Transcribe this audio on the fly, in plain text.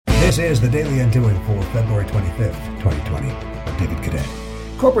This is the Daily Undoing for February 25th, 2020. I'm David Cadet.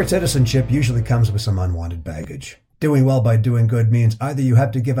 Corporate citizenship usually comes with some unwanted baggage. Doing well by doing good means either you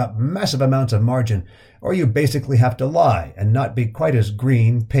have to give up massive amounts of margin, or you basically have to lie and not be quite as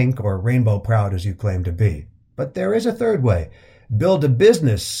green, pink, or rainbow proud as you claim to be. But there is a third way. Build a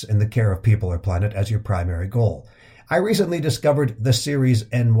business in the care of people or planet as your primary goal. I recently discovered The Series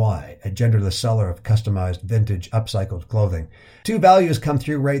NY, a genderless seller of customized, vintage, upcycled clothing. Two values come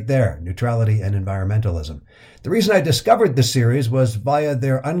through right there, neutrality and environmentalism. The reason I discovered The Series was via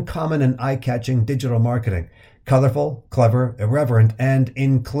their uncommon and eye-catching digital marketing. Colorful, clever, irreverent, and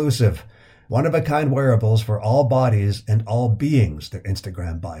inclusive. One-of-a-kind wearables for all bodies and all beings, their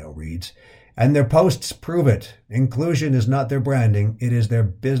Instagram bio reads. And their posts prove it. Inclusion is not their branding, it is their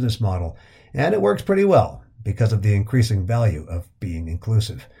business model. And it works pretty well because of the increasing value of being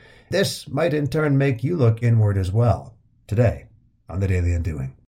inclusive. This might in turn make you look inward as well. Today on the Daily Undoing.